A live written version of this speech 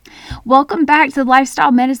Welcome back to the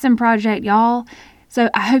Lifestyle Medicine Project, y'all. So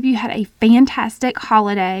I hope you had a fantastic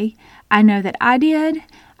holiday. I know that I did.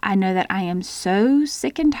 I know that I am so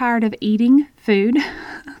sick and tired of eating food.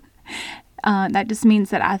 That just means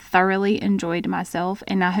that I thoroughly enjoyed myself,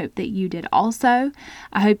 and I hope that you did also.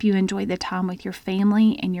 I hope you enjoyed the time with your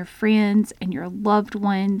family and your friends and your loved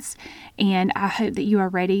ones, and I hope that you are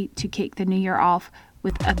ready to kick the new year off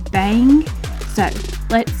with a bang. So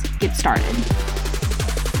let's get started.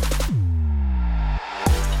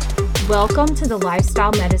 Welcome to the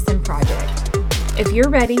Lifestyle Medicine Project. If you're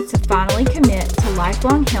ready to finally commit to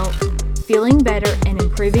lifelong health, feeling better, and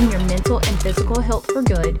improving your mental and physical health for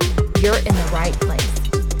good, you're in the right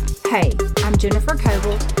place. Hey, I'm Jennifer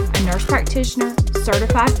Coble, a nurse practitioner,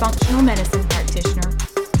 certified functional medicine practitioner,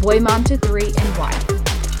 boy mom to 3, and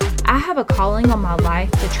wife. I have a calling on my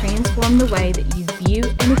life to transform the way that you view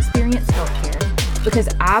and experience healthcare because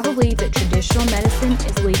I believe that traditional medicine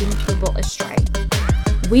is leading people astray.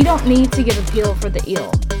 We don't need to give a pill for the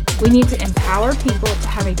ill. We need to empower people to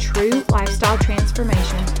have a true lifestyle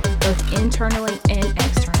transformation, both internally and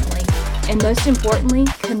externally. And most importantly,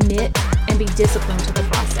 commit and be disciplined to the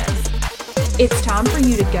process. It's time for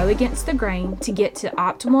you to go against the grain to get to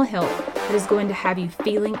optimal health that is going to have you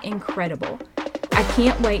feeling incredible. I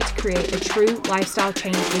can't wait to create a true lifestyle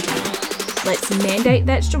change with you. Let's mandate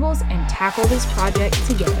vegetables and tackle this project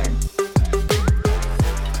together.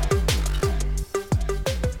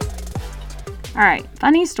 All right,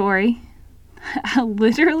 funny story. I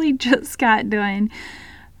literally just got done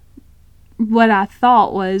what I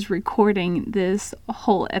thought was recording this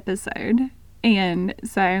whole episode, and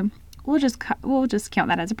so we'll just count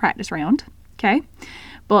that as a practice round, okay?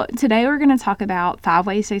 But today we're going to talk about 5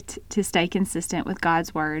 ways to stay consistent with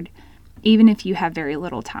God's Word, even if you have very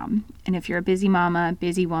little time. And if you're a busy mama,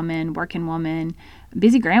 busy woman, working woman,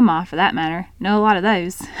 busy grandma for that matter, know a lot of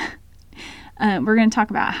those. We're going to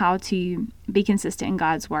talk about how to be consistent in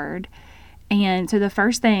God's Word. And so the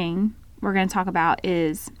first thing we're going to talk about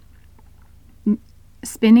is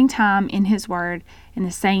spending time in His Word in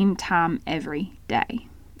the same time every day.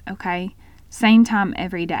 Okay? Same time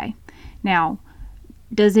every day. Now,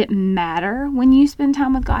 does it matter when you spend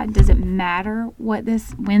time with God? Does it matter when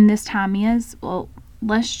this time is? Well,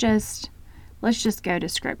 let's just go to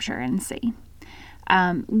Scripture and see.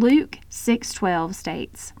 Luke 6:12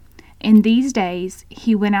 states, "In these days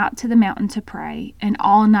he went out to the mountain to pray, and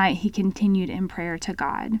all night he continued in prayer to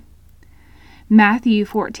God." Matthew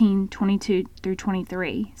 14:22 through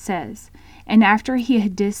 23 says, "And after he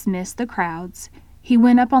had dismissed the crowds, he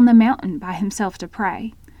went up on the mountain by himself to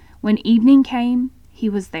pray. When evening came, he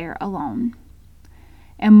was there alone."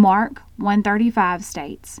 And Mark 1:35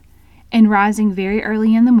 states, "And rising very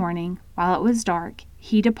early in the morning, while it was dark,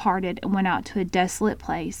 he departed and went out to a desolate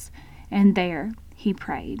place, and there he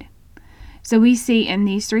prayed." So we see in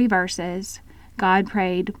these 3 verses, God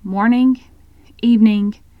prayed morning,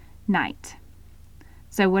 evening, night.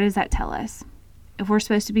 So what does that tell us? If we're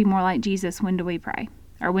supposed to be more like Jesus, when do we pray?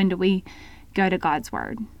 Or when do we go to God's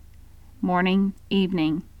Word? Morning,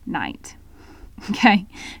 evening, night. Okay,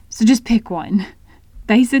 so just pick one.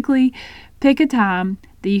 Basically, pick a time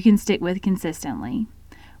that you can stick with consistently.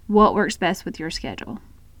 What works best with your schedule?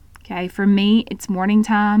 Okay, for me, it's morning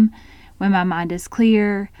time when my mind is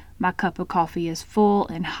clear, my cup of coffee is full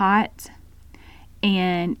and hot,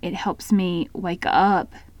 and it helps me wake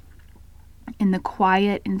up in the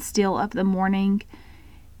quiet and still of the morning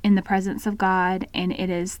in the presence of God, and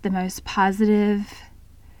it is the most positive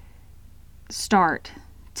start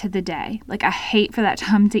to the day. Like, I hate for that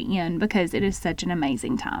time to end because it is such an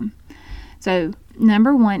amazing time. So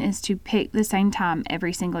number 1 is to pick the same time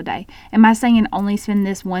every single day. Am I saying only spend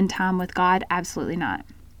this one time with God? Absolutely not.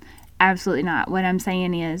 Absolutely not. What I'm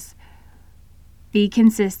saying is be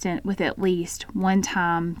consistent with at least one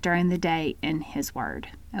time during the day in His Word.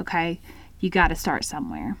 Okay? You got to start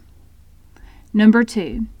somewhere. Number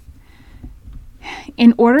 2,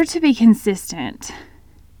 in order to be consistent,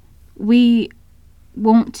 we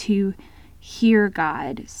want to hear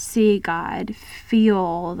God, see God,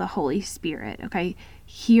 feel the Holy Spirit, okay?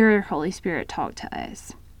 Hear Holy Spirit talk to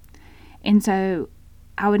us. And so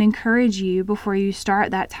I would encourage you, before you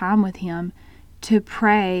start that time with Him, to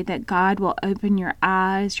pray that God will open your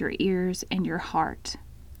eyes, your ears, and your heart.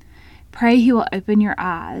 Pray He will open your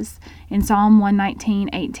eyes. In Psalm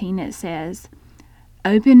 119:18 it says,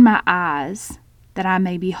 "Open my eyes that I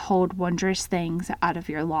may behold wondrous things out of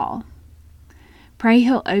your law." Pray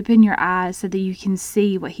He'll open your eyes so that you can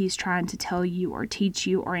see what He's trying to tell you or teach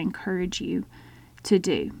you or encourage you to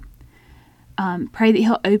do. Pray that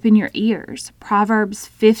he'll open your ears. Proverbs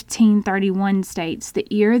 15:31 states, "The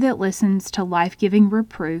ear that listens to life-giving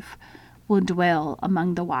reproof will dwell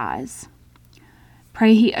among the wise."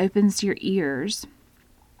 Pray he opens your ears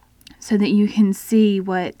so that you can see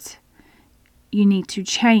what you need to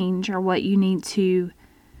change or what you need to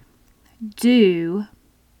do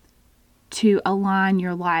to align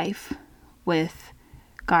your life with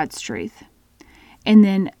God's truth. And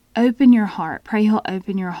then open your heart. Pray he'll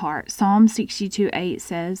open your heart. Psalm 62:8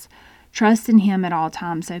 says, "Trust in him at all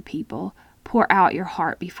times, O people. Pour out your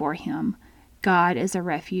heart before him. God is a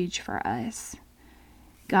refuge for us."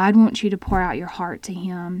 God wants you to pour out your heart to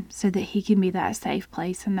him so that he can be that safe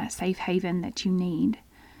place and that safe haven that you need.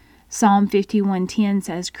 Psalm 51:10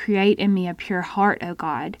 says, "Create in me a pure heart, O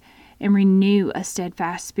God, and renew a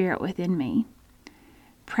steadfast spirit within me."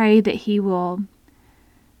 Pray that he will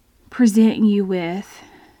present you with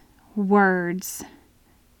words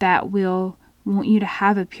that will want you to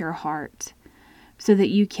have a pure heart so that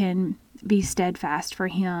you can be steadfast for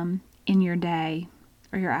him in your day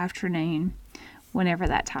or your afternoon, whenever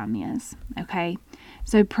that time is. Okay?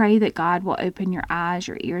 So pray that God will open your eyes,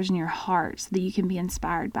 your ears, and your heart so that you can be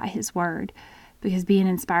inspired by his word, because being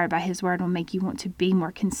inspired by his word will make you want to be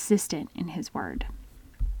more consistent in his word.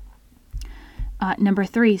 Number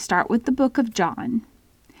 3, start with the book of John.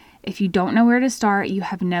 If you don't know where to start, you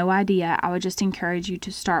have no idea, I would just encourage you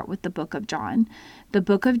to start with the book of John. The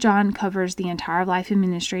book of John covers the entire life and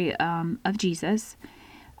ministry of Jesus.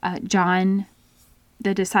 John,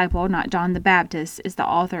 the disciple, not John the Baptist, is the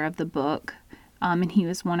author of the book, and he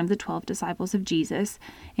was one of the 12 disciples of Jesus,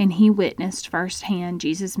 and he witnessed firsthand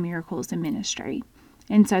Jesus' miracles and ministry.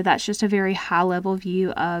 And so that's just a very high-level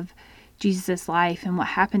view of Jesus' life and what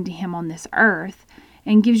happened to him on this earth,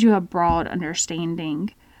 and gives you a broad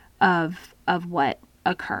understanding of what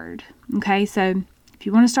occurred. Okay, so if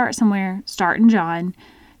you want to start somewhere, start in John.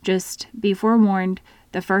 Just be forewarned,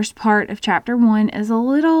 the first part of chapter 1 is a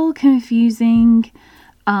little confusing,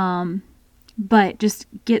 but just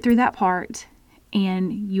get through that part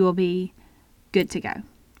and you will be good to go.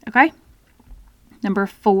 Okay? Number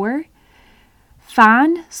 4,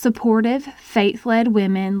 find supportive, faith-led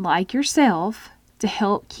women like yourself to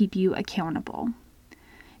help keep you accountable.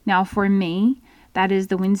 Now, for me, that is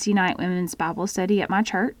the Wednesday night women's Bible study at my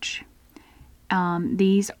church.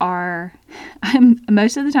 These are,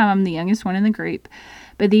 most of the time I'm the youngest one in the group,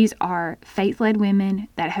 but these are faith-led women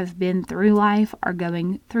that have been through life, are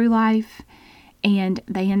going through life, and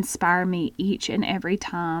they inspire me each and every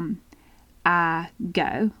time I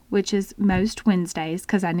go, which is most Wednesdays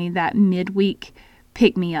because I need that midweek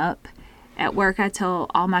pick-me-up. At work, I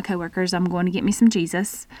tell all my coworkers I'm going to get me some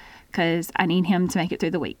Jesus because I need him to make it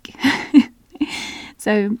through the week.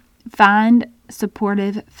 So find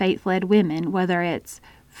supportive, faith-led women, whether it's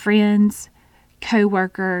friends,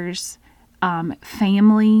 co-workers,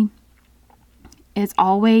 family. It's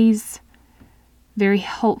always very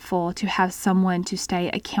helpful to have someone to stay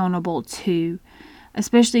accountable to,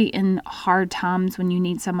 especially in hard times when you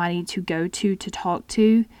need somebody to go to talk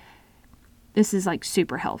to. This is like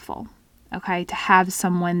super helpful, okay, to have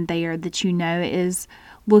someone there that you know is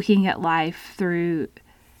looking at life through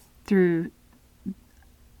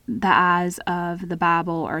the eyes of the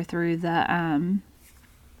Bible or through the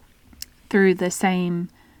same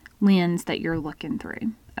lens that you're looking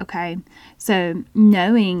through. Okay, so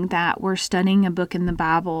knowing that we're studying a book in the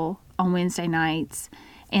Bible on Wednesday nights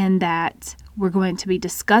and that we're going to be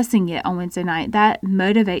discussing it on Wednesday night, that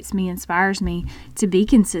motivates me, inspires me to be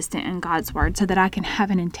consistent in God's word so that I can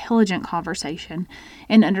have an intelligent conversation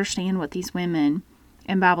and understand what these women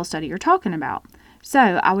in Bible study are talking about. So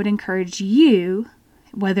I would encourage you,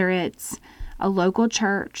 whether it's a local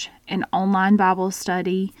church, an online Bible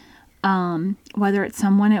study, whether it's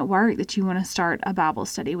someone at work that you want to start a Bible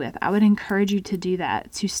study with, I would encourage you to do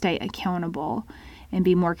that, to stay accountable and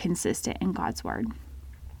be more consistent in God's word.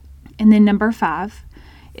 And then number 5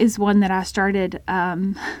 is one that I started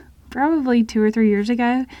probably 2 or 3 years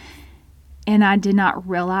ago, and I did not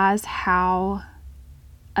realize how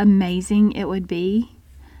amazing it would be.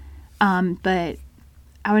 But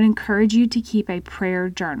I would encourage you to keep a prayer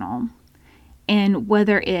journal. And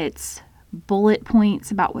whether it's bullet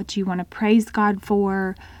points about what you want to praise God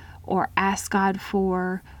for, or ask God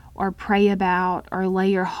for, or pray about, or lay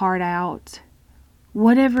your heart out,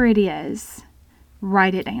 whatever it is,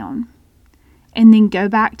 write it down. And then go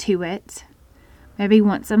back to it, maybe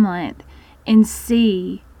once a month, and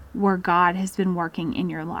see where God has been working in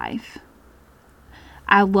your life.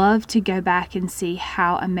 I love to go back and see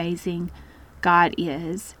how amazing God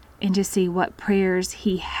is and to see what prayers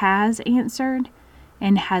he has answered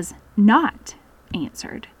and has not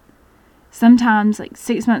answered. Sometimes, like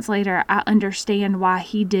 6 months later, I understand why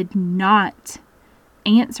he did not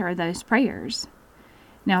answer those prayers.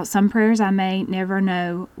 Now, some prayers I may never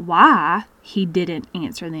know why he didn't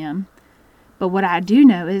answer them. But what I do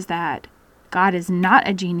know is that God is not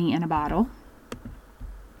a genie in a bottle.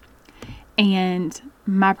 And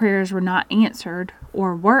my prayers were not answered,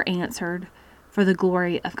 or were answered for the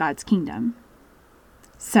glory of God's kingdom.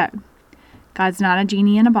 So, God's not a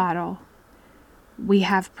genie in a bottle. We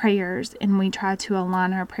have prayers, and we try to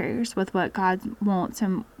align our prayers with what God wants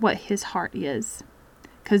and what his heart is.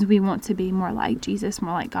 Because we want to be more like Jesus,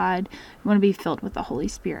 more like God. We want to be filled with the Holy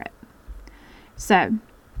Spirit. So,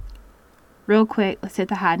 real quick, let's hit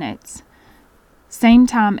the high notes. Same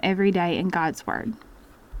time every day in God's Word.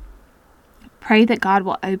 Pray that God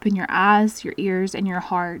will open your eyes, your ears, and your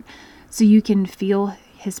heart so you can feel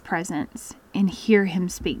his presence and hear him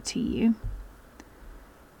speak to you.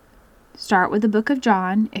 Start with the book of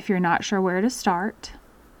John if you're not sure where to start.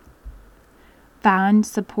 Find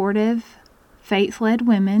supportive, faith-led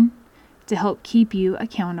women to help keep you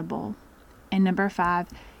accountable. And number 5,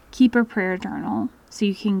 keep a prayer journal so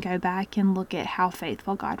you can go back and look at how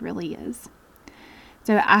faithful God really is.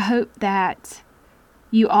 So I hope that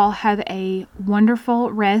you all have a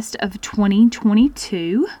wonderful rest of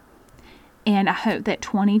 2022. And I hope that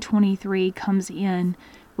 2023 comes in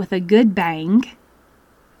with a good bang.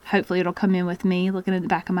 Hopefully it'll come in with me looking at the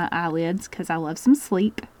back of my eyelids because I love some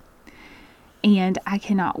sleep. And I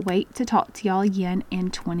cannot wait to talk to y'all again in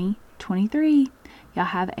 2023. Y'all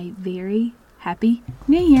have a very happy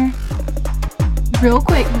New Year. Real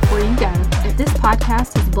quick before you go, if this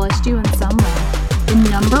podcast has blessed you in some way, the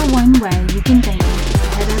number one way you can thank me is to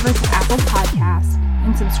head over to Apple Podcasts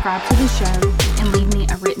and subscribe to the show and leave me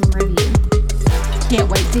a written review. Can't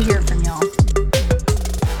wait to hear from y'all.